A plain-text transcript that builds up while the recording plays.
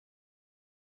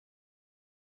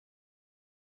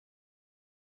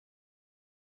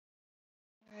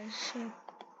So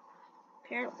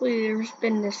apparently there's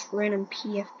been this random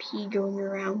PFP going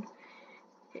around.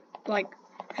 It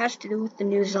has to do with the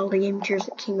new Zelda game Tears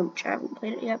of the Kingdom, which I haven't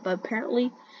played it yet, but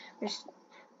apparently this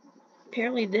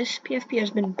PFP has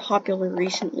been popular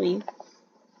recently.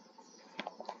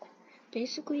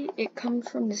 Basically, it comes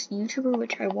from this YouTuber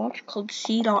which I watch called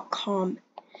C.com.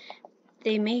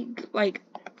 They make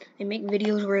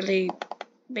videos where they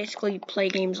basically play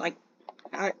games like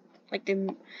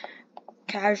the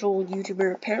casual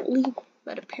YouTuber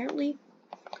apparently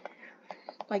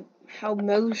like how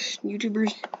most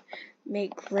YouTubers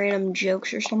make random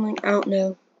jokes or something. I don't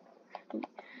know.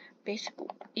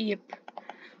 Basically,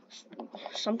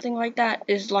 something like that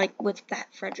is like with that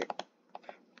Frederick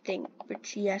thing.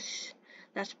 But yes,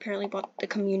 that's apparently what the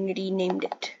community named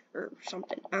it or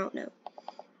something. I don't know.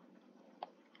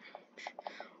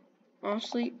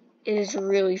 Honestly, it is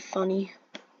really funny.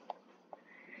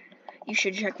 You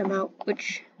should check them out.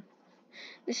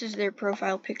 This is their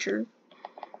profile picture.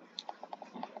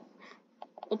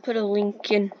 We'll put a link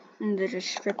in the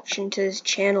description to his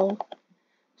channel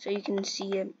so you can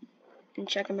see it and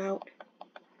check him out.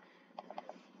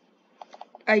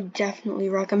 I definitely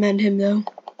recommend him though.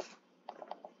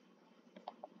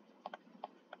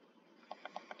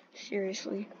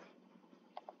 Seriously.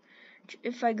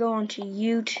 If I go onto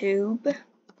YouTube,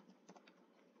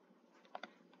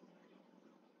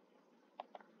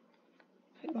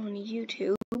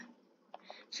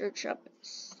 search up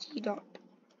C.com,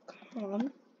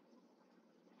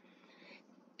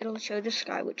 it'll show this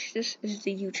guy, which this is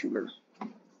the YouTuber.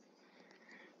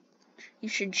 You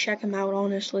should check him out,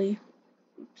 honestly.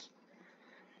 Oops.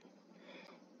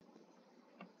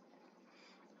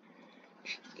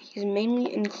 He's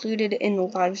mainly included in the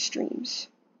live streams,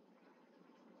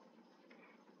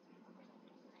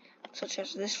 such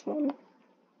as this one.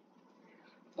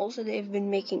 Also, they've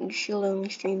been making shield-only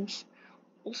streams.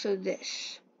 Also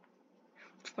this.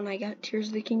 When I got Tears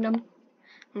of the Kingdom,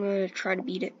 I'm going to try to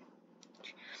beat it.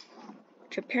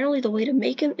 Which apparently the way to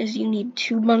make him is you need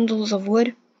 2 bundles of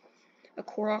wood, a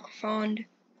korok frond,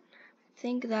 I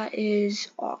think that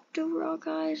is Octorock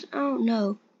eyes, I don't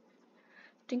know.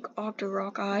 I think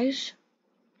Octorock eyes,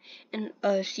 and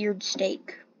a seared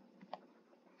steak.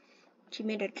 He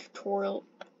made a tutorial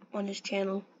on his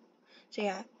channel. So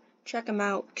yeah, check him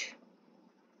out.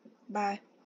 Bye.